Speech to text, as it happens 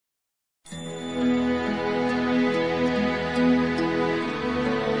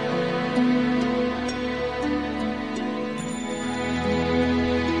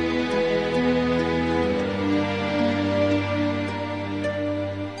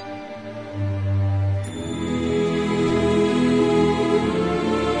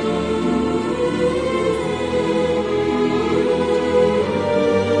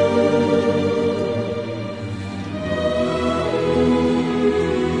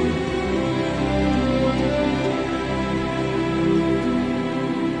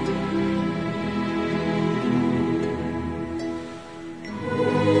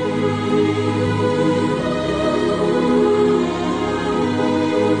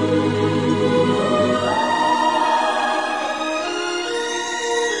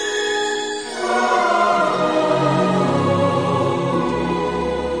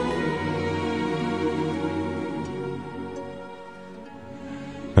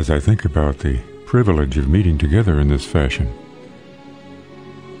as I think about the privilege of meeting together in this fashion.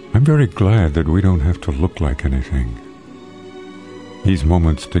 I'm very glad that we don't have to look like anything. These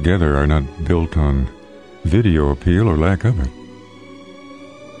moments together are not built on video appeal or lack of it.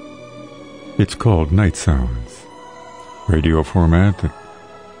 It's called Nightsounds, radio format that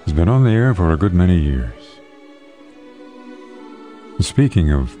has been on the air for a good many years.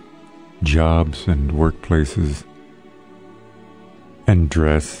 Speaking of jobs and workplaces and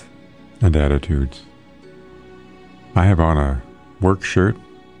dress and attitudes, I have on a work shirt,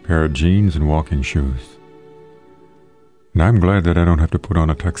 pair of jeans, and walking shoes. And I'm glad that I don't have to put on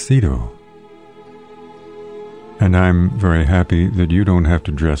a tuxedo. And I'm very happy that you don't have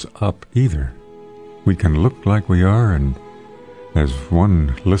to dress up either. We can look like we are, and as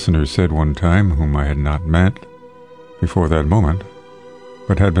one listener said one time, whom I had not met before that moment,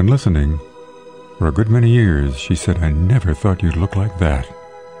 but had been listening for a good many years, she said, "I never thought you'd look like that."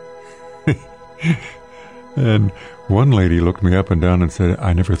 And one lady looked me up and down and said,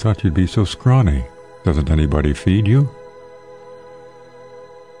 "I never thought you'd be so scrawny. Doesn't anybody feed you?"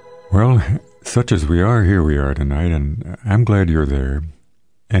 Well, such as we are, here we are tonight, and I'm glad you're there,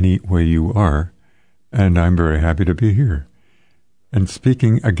 any way you are, and I'm very happy to be here. And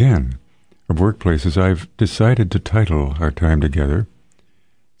speaking again of workplaces, I've decided to title our time together,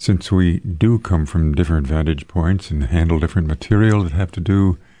 since we do come from different vantage points and handle different material that have to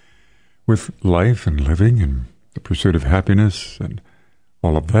do with life and living and the pursuit of happiness and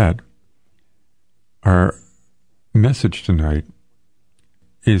all of that. Our message tonight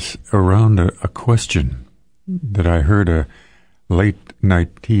is around a question that I heard a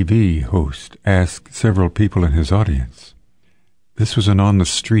late-night TV host ask several people in his audience. This was an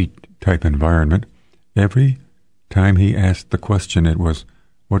on-the-street type environment. Every time he asked the question, it was,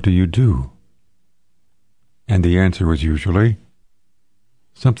 "What do you do?" And the answer was usually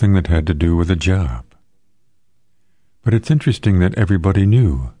something that had to do with a job. But it's interesting that everybody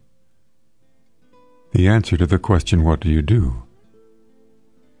knew the answer to the question, "What do you do?"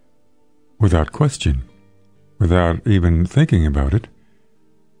 Without question, without even thinking about it,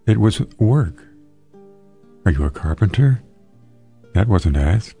 it was work. Are you a carpenter? That wasn't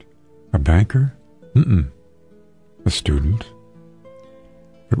asked. A banker? A student?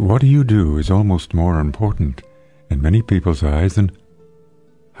 But what do you do is almost more important in many people's eyes than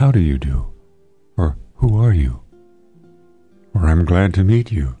how do you do, or who are you, or I'm glad to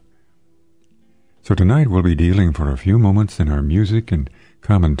meet you. So tonight we'll be dealing for a few moments in our music and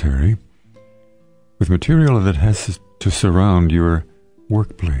commentary with material that has to surround your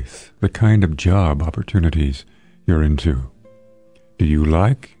workplace, the kind of job opportunities you're into. Do you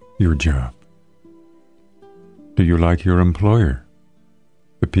like your job? Do you like your employer,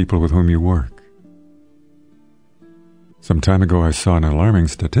 the people with whom you work? Some time ago I saw an alarming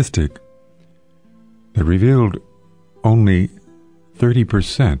statistic that revealed only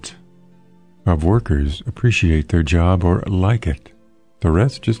 30% of workers appreciate their job or like it. The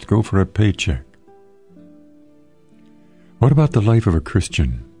rest just go for a paycheck. What about the life of a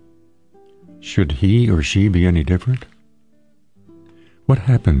Christian? Should he or she be any different? What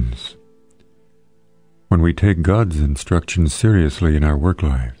happens when we take God's instructions seriously in our work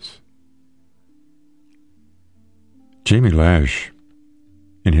lives? Jamie Lash,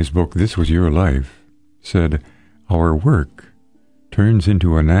 in his book This Was Your Life, said, "Our work turns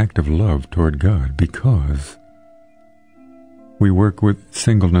into an act of love toward God because we work with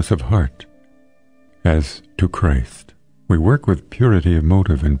singleness of heart as to Christ. We work with purity of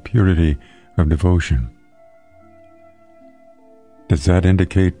motive and purity of devotion." Does that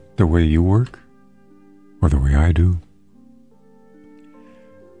indicate the way you work or the way I do?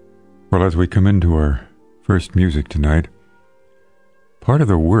 Well, as we come into our first music tonight, part of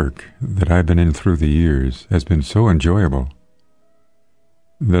the work that I've been in through the years has been so enjoyable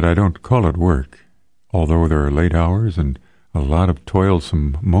that I don't call it work, although there are late hours and a lot of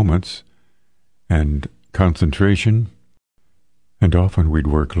toilsome moments and concentration, and often we'd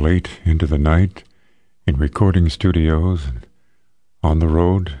work late into the night in recording studios and on the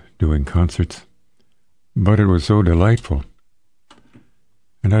road doing concerts. But it was so delightful,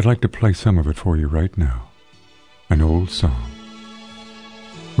 and I'd like to play some of it for you right now, an old song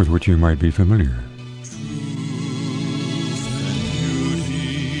with which you might be familiar.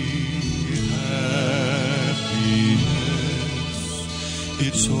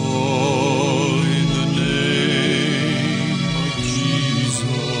 It's all in the name of Jesus.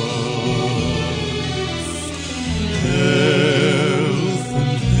 Health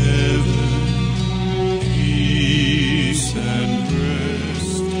and heaven, peace and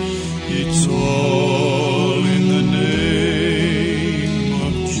rest. It's all in the name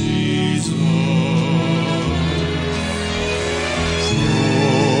of Jesus.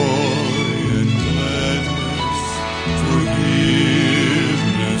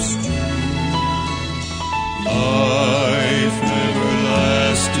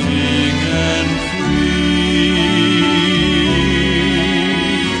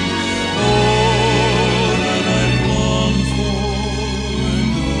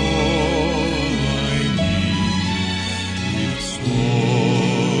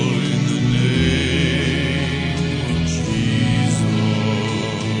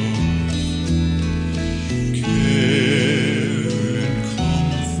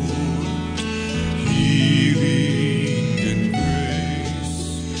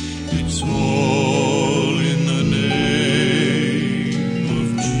 It's all in the name of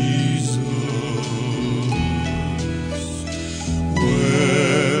Jesus.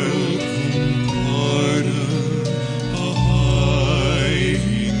 Welcome, pardon, a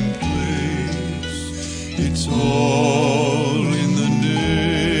hiding place. It's all in the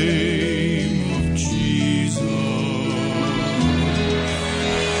name of Jesus.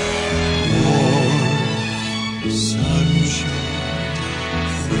 Warm sunshine,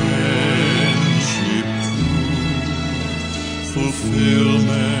 friendship true,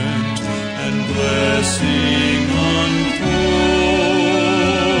 fulfillment and blessing untold.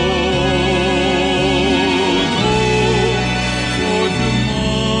 For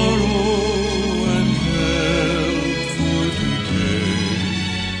tomorrow and help for today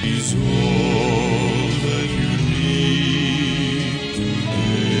is all that you need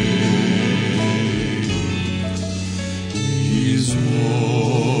today. Is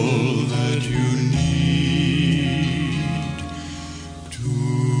all that you need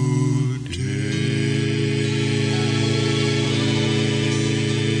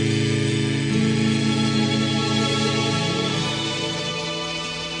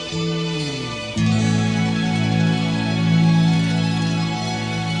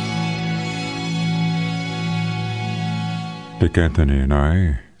Dick Anthony and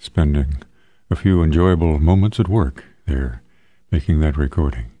I spending a few enjoyable moments at work there, making that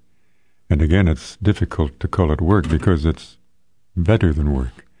recording. And again, it's difficult to call it work because it's better than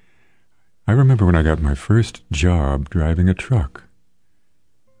work. I remember when I got my first job driving a truck.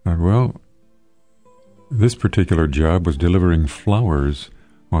 Well, this particular job was delivering flowers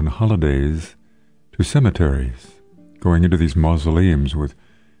on holidays to cemeteries, going into these mausoleums with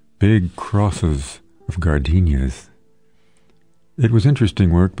big crosses of gardenias. It was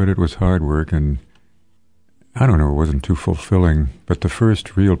interesting work, but it was hard work, and I don't know, it wasn't too fulfilling. But the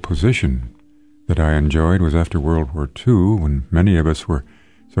first real position that I enjoyed was after World War II, when many of us were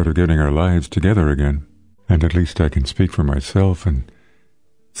sort of getting our lives together again. And at least I can speak for myself in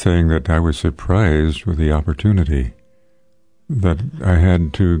saying that I was surprised with the opportunity that I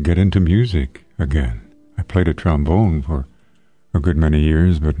had to get into music again. I played a trombone for a good many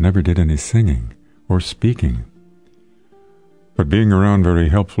years, but never did any singing or speaking. But being around very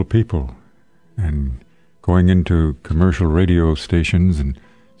helpful people and going into commercial radio stations and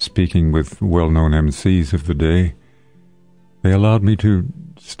speaking with well-known MCs of the day, they allowed me to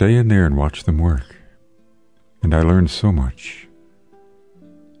stay in there and watch them work. And I learned so much.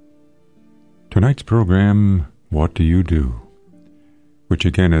 Tonight's program, What Do You Do? Which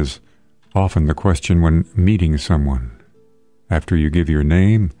again is often the question when meeting someone. After you give your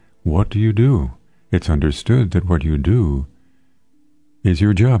name, what do you do? It's understood that what you do is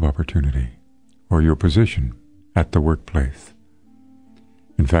your job opportunity or your position at the workplace.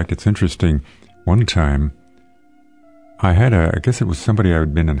 In fact, it's interesting. One time, I guess it was somebody I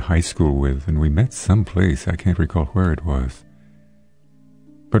had been in high school with, and we met someplace. I can't recall where it was.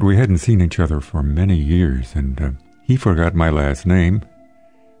 But we hadn't seen each other for many years, and he forgot my last name,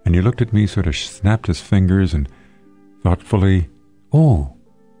 and he looked at me, sort of snapped his fingers, and thoughtfully, "Oh,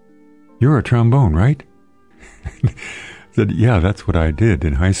 you're a trombone, right?" Said, "Yeah, that's what I did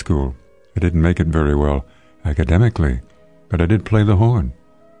in high school. I didn't make it very well academically, but I did play the horn."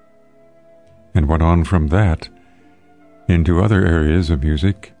 And went on from that into other areas of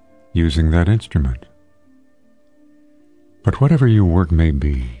music using that instrument. But whatever your work may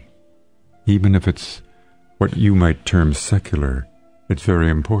be, even if it's what you might term secular, it's very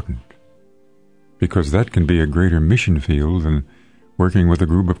important, because that can be a greater mission field than working with a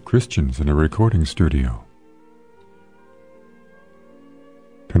group of Christians in a recording studio.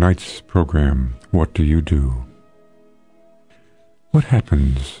 Tonight's program, What Do You Do? What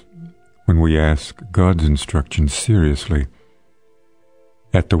happens when we ask God's instructions seriously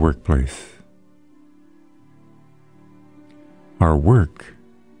at the workplace? Our work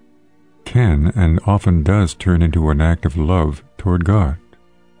can and often does turn into an act of love toward God.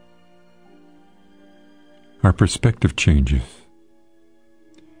 Our perspective changes.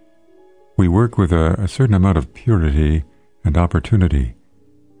 We work with a certain amount of purity and opportunity.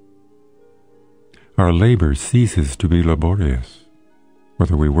 Our labor ceases to be laborious.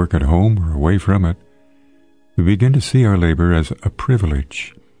 Whether we work at home or away from it, we begin to see our labor as a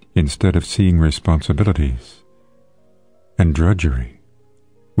privilege instead of seeing responsibilities and drudgery.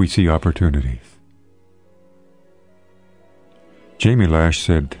 We see opportunities. Jamie Lash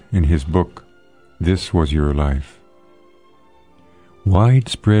said in his book, This Was Your Life,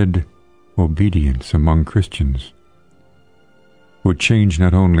 widespread obedience among Christians would change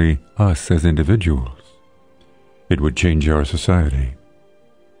not only us as individuals, it would change our society.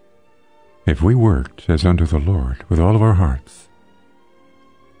 If we worked as unto the Lord with all of our hearts,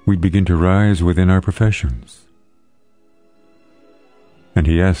 we'd begin to rise within our professions. And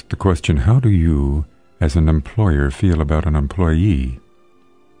he asked the question, how do you, as an employer, feel about an employee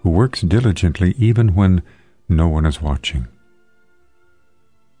who works diligently even when no one is watching,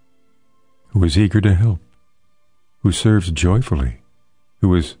 who is eager to help, who serves joyfully,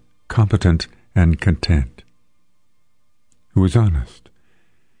 who is competent and content, who is honest?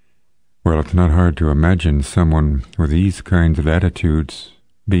 Well, it's not hard to imagine someone with these kinds of attitudes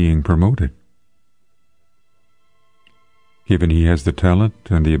being promoted, given he has the talent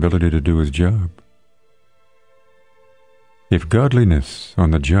and the ability to do his job. If godliness on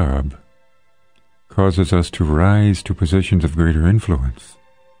the job causes us to rise to positions of greater influence,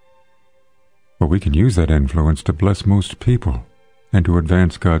 well, we can use that influence to bless most people and to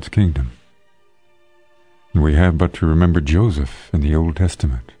advance God's kingdom. And we have but to remember Joseph in the Old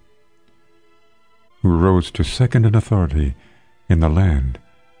Testament, who rose to second in authority in the land,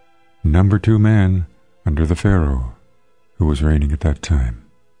 number 2 man under the Pharaoh who was reigning at that time.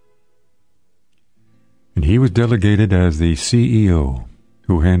 And he was delegated as the CEO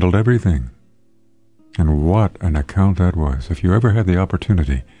who handled everything. And what an account that was. If you ever had the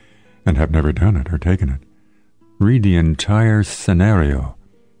opportunity and have never done it or taken it, read the entire scenario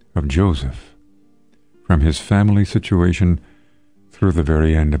of Joseph from his family situation through the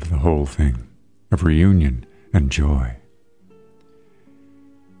very end of the whole thing, of reunion and joy.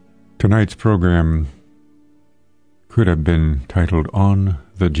 Tonight's program could have been titled On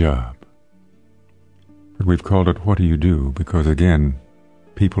the Job, but we've called it What Do You Do? Because again,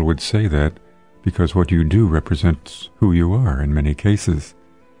 people would say that because what you do represents who you are in many cases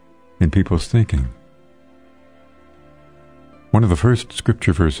in people's thinking. One of the first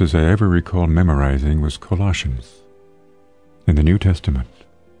scripture verses I ever recall memorizing was Colossians in the New Testament,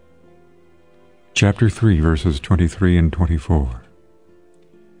 chapter 3, verses 23 and 24.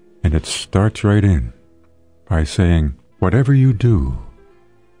 And it starts right in by saying, whatever you do,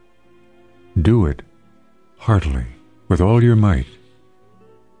 do it heartily, with all your might,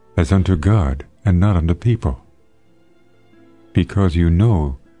 as unto God and not unto people, because you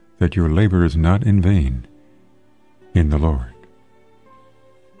know that your labor is not in vain in the Lord.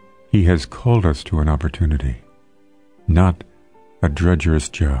 He has called us to an opportunity, not a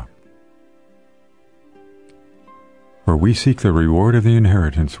drudgerous job. For we seek the reward of the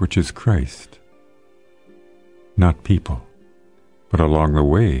inheritance, which is Christ, not people. But along the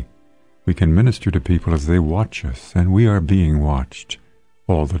way, we can minister to people as they watch us, and we are being watched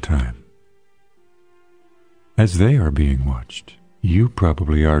all the time. As they are being watched, you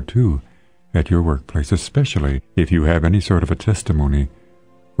probably are too at your workplace, especially if you have any sort of a testimony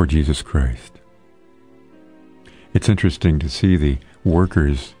for Jesus Christ. It's interesting to see the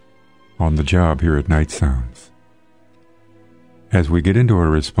workers on the job here at Nightsounds. As we get into our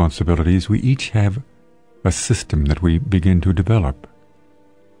responsibilities, we each have a system that we begin to develop,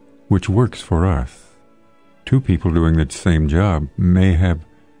 which works for us. 2 people doing the same job may have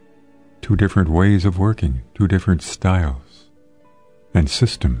 2 different ways of working, 2 different styles and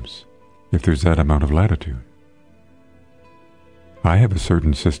systems, if there's that amount of latitude. I have a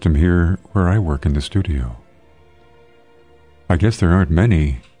certain system here where I work in the studio. I guess there aren't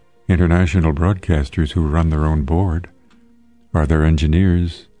many international broadcasters who run their own board, or their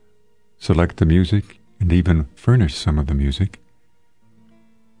engineers select the music and even furnish some of the music.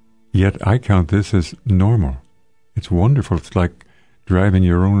 Yet I count this as normal. It's wonderful. It's like driving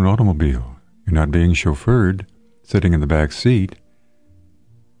your own automobile. You're not being chauffeured, sitting in the back seat.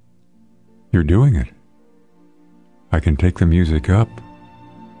 You're doing it. I can take the music up.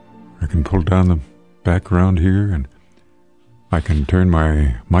 I can pull down the background here, and I can turn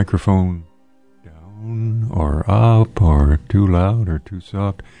my microphone down or up or too loud or too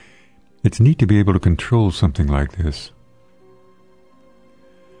soft. It's neat to be able to control something like this.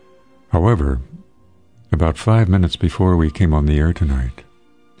 However, about 5 minutes before we came on the air tonight,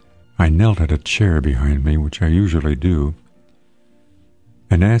 I knelt at a chair behind me, which I usually do,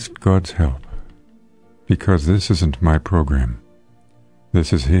 and asked God's help, because this isn't my program.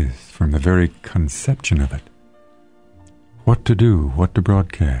 This is His, from the very conception of it. What to do, what to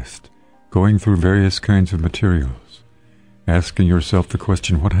broadcast, going through various kinds of materials, asking yourself the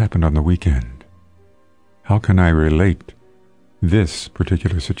question, what happened on the weekend? How can I relate this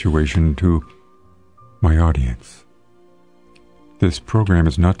particular situation to my audience? This program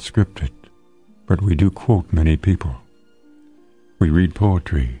is not scripted, but we do quote many people. We read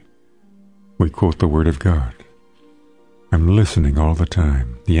poetry. We quote the Word of God. I'm listening all the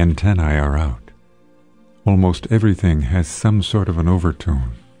time. The antennae are out. Almost everything has some sort of an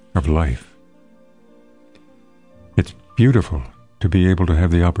overtone of life beautiful to be able to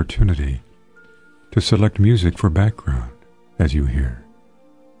have the opportunity to select music for background, as you hear,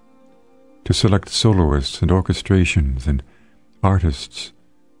 to select soloists and orchestrations and artists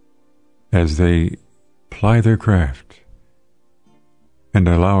as they ply their craft and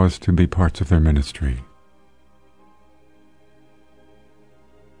allow us to be parts of their ministry.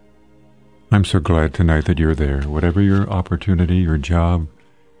 I'm so glad tonight that you're there, whatever your opportunity, your job,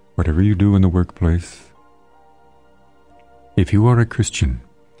 whatever you do in the workplace. If you are a Christian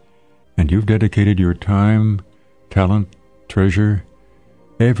and you've dedicated your time, talent, treasure,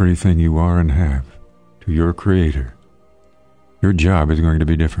 everything you are and have to your Creator, your job is going to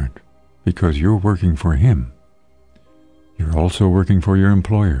be different because you're working for Him. You're also working for your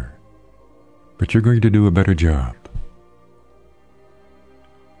employer, but you're going to do a better job.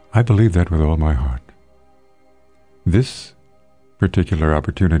 I believe that with all my heart. This particular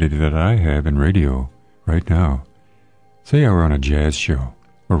opportunity that I have in radio right now, say I were on a jazz show,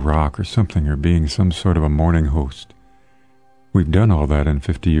 or rock or something, or being some sort of a morning host. We've done all that in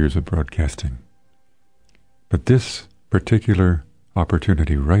 50 years of broadcasting. But this particular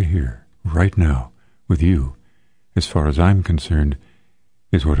opportunity right here, right now, with you, as far as I'm concerned,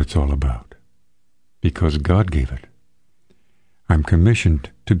 is what it's all about. Because God gave it. I'm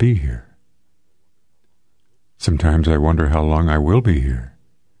commissioned to be here. Sometimes I wonder how long I will be here.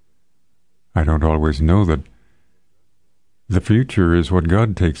 I don't always know that the future is what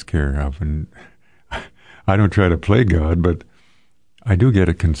God takes care of, and I don't try to play God, but I do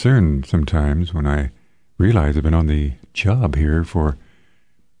get concerned sometimes when I realize I've been on the job here for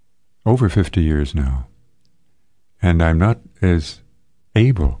over 50 years now, and I'm not as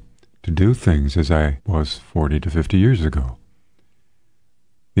able to do things as I was 40 to 50 years ago.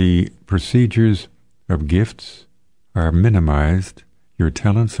 The procedures of gifts are minimized. Your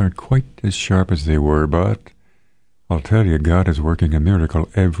talents aren't quite as sharp as they were, but I'll tell you, God is working a miracle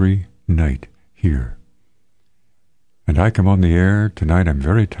every night here. And I come on the air tonight, I'm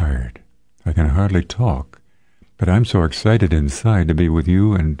very tired. I can hardly talk, but I'm so excited inside to be with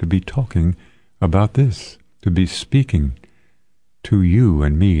you and to be talking about this, to be speaking to you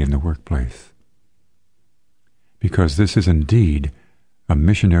and me in the workplace. Because this is indeed a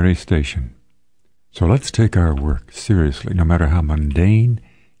missionary station. So let's take our work seriously, no matter how mundane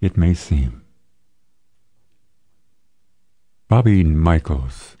it may seem. Bobby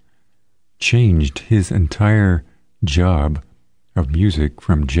Michaels changed his entire job of music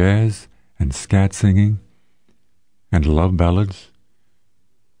from jazz and scat singing and love ballads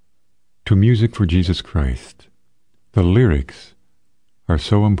to music for Jesus Christ. The lyrics are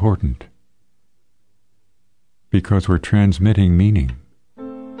so important because we're transmitting meaning.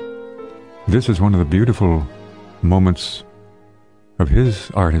 This is one of the beautiful moments of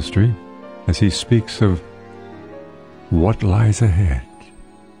his artistry as he speaks of what lies ahead.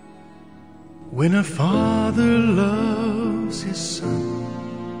 When a father loves his son,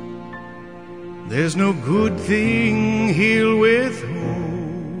 there's no good thing he'll withhold,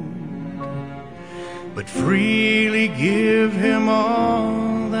 but freely give him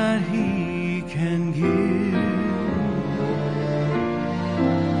all that he can give.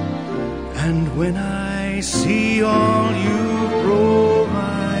 And when I see all you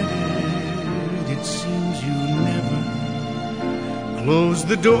provided, it seems you never close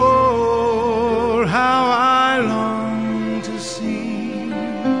the door. How I long to see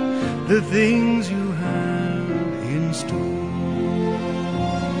the things you have in store.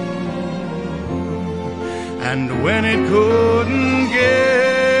 And when it couldn't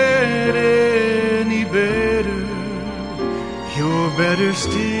get any better, you're better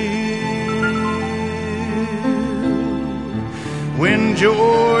still. When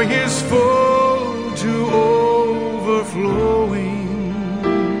joy is full to overflowing,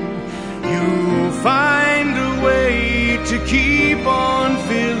 you find a way to keep on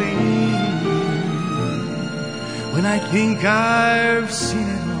filling. When I think I've seen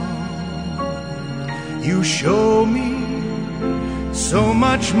it all, you show me so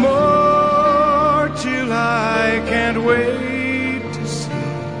much more, till I can't wait to see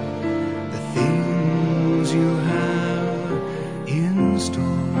the things you have in store.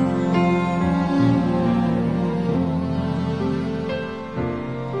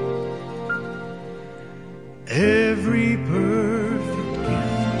 Every perfect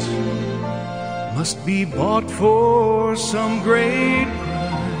gift must be bought for some great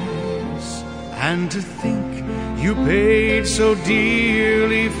price, and to think you paid so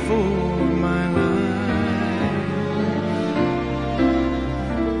dearly for my life.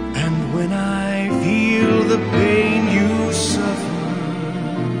 And when I feel the pain you suffer,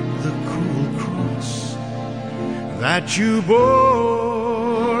 the cruel cross that you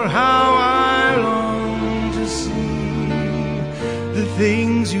bore. How I long to see the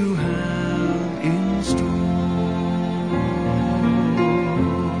things you have in store.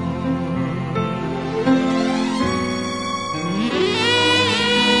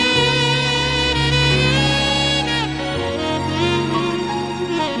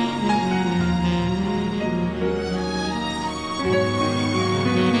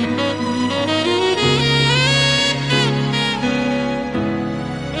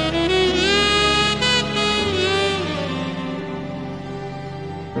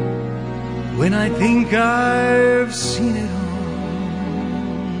 When I think I've seen it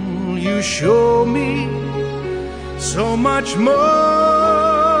all, you show me so much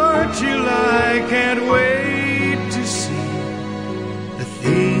more, till I can't wait to see the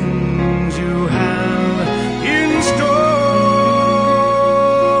things you have in store.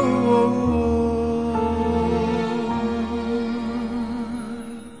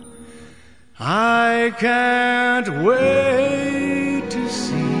 I can't wait to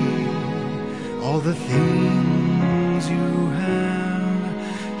see all the things you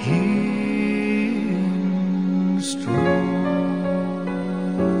have in store.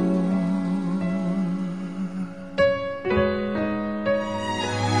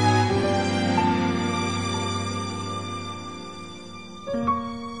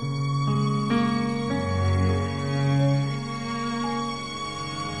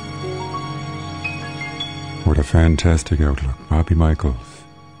 What a fantastic outlook. Bobby Michaels.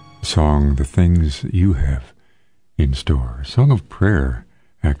 Song, The Things You Have in Store. A song of prayer,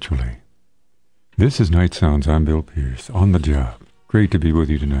 actually. This is Nightsounds. I'm Bill Pearce, on the job. Great to be with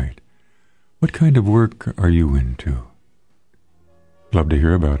you tonight. What kind of work are you into? Love to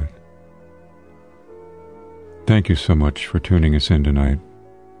hear about it. Thank you so much for tuning us in tonight.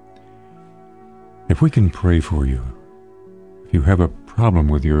 If we can pray for you, if you have a problem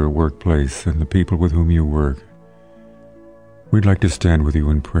with your workplace and the people with whom you work, we'd like to stand with you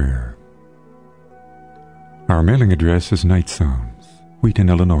in prayer. Our mailing address is Nightsounds, Wheaton,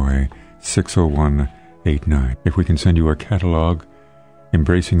 Illinois, 60189. If we can send you a catalog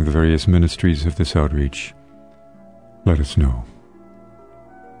embracing the various ministries of this outreach, let us know.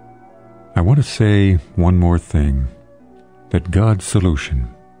 I want to say one more thing, that God's solution,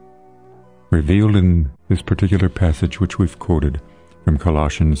 revealed in this particular passage which we've quoted from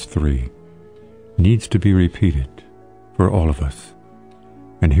Colossians 3, needs to be repeated for all of us.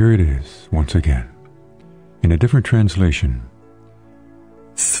 And here it is, once again, in a different translation.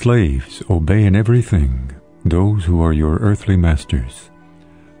 Slaves, obey in everything those who are your earthly masters,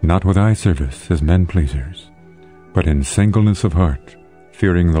 not with eye service as men pleasers, but in singleness of heart,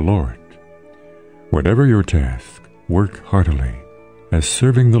 fearing the Lord. Whatever your task, work heartily, as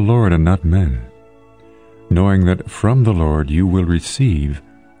serving the Lord and not men, knowing that from the Lord you will receive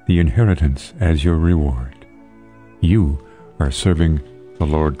the inheritance as your reward. You are serving the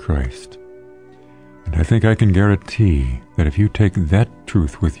Lord Christ. And I think I can guarantee that if you take that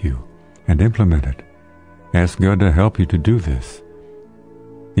truth with you and implement it, ask God to help you to do this,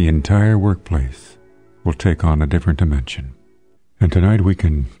 the entire workplace will take on a different dimension. And tonight we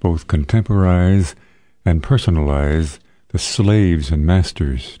can both contemporize and personalize the slaves and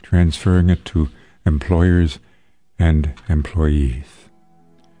masters, transferring it to employers and employees.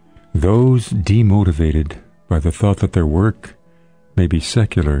 Those demotivated by the thought that their work may be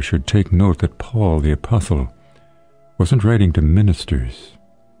secular should take note that Paul the Apostle wasn't writing to ministers.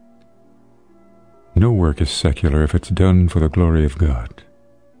 No work is secular if it's done for the glory of God.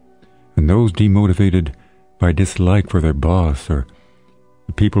 And those demotivated by dislike for their boss or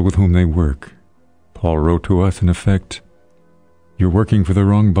the people with whom they work, Paul wrote to us in effect, you're working for the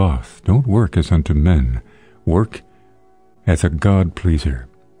wrong boss. Don't work as unto men. Work as a God-pleaser.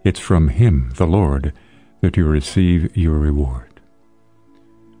 It's from Him, the Lord, that you receive your reward.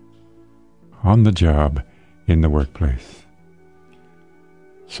 On the job, in the workplace.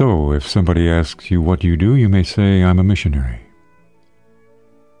 So, if somebody asks you what you do, you may say, I'm a missionary.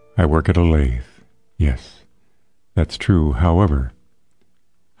 I work at a lathe. Yes, that's true. However,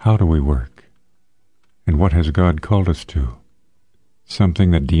 how do we work? And what has God called us to?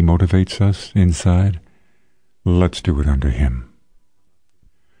 Something that demotivates us inside? Let's do it unto Him.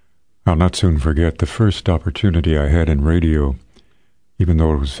 I'll not soon forget the first opportunity I had in radio. Even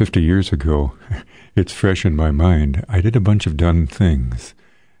though it was 50 years ago, it's fresh in my mind. I did a bunch of done things.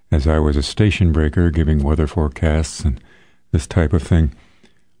 As I was a station breaker giving weather forecasts and this type of thing,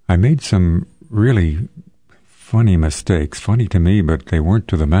 I made some really funny mistakes. Funny to me, but they weren't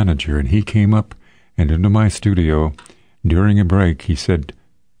to the manager. And he came up and into my studio during a break. He said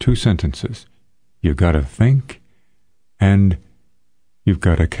 2 sentences. You got to think and you've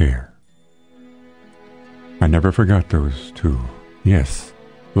got to care. I never forgot those two. Yes,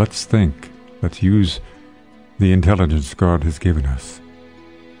 let's think. Let's use the intelligence God has given us,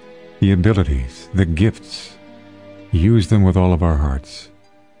 the abilities, the gifts. Use them with all of our hearts.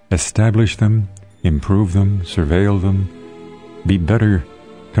 Establish them, improve them, surveil them. Be better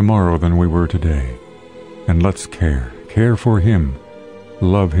tomorrow than we were today. And let's care. Care for Him.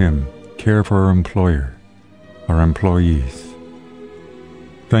 Love Him. Care for our employer, our employees.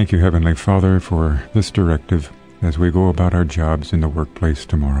 Thank you, Heavenly Father, for this directive as we go about our jobs in the workplace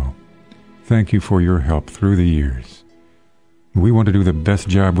tomorrow. Thank you for your help through the years. We want to do the best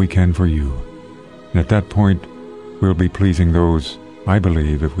job we can for you. And at that point, we'll be pleasing those, I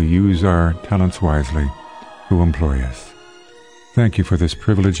believe, if we use our talents wisely, who employ us. Thank you for this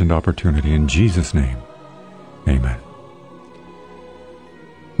privilege and opportunity. In Jesus' name, amen.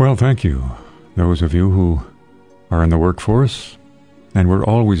 Well, thank you, those of you who are in the workforce, and we're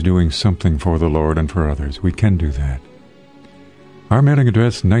always doing something for the Lord and for others. We can do that. Our mailing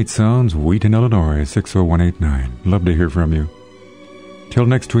address, Nightsounds, Wheaton, Illinois, 60189. Love to hear from you. Till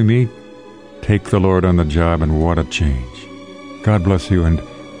next we meet, take the Lord on the job, and what a change. God bless you, and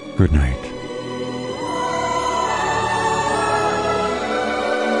good night.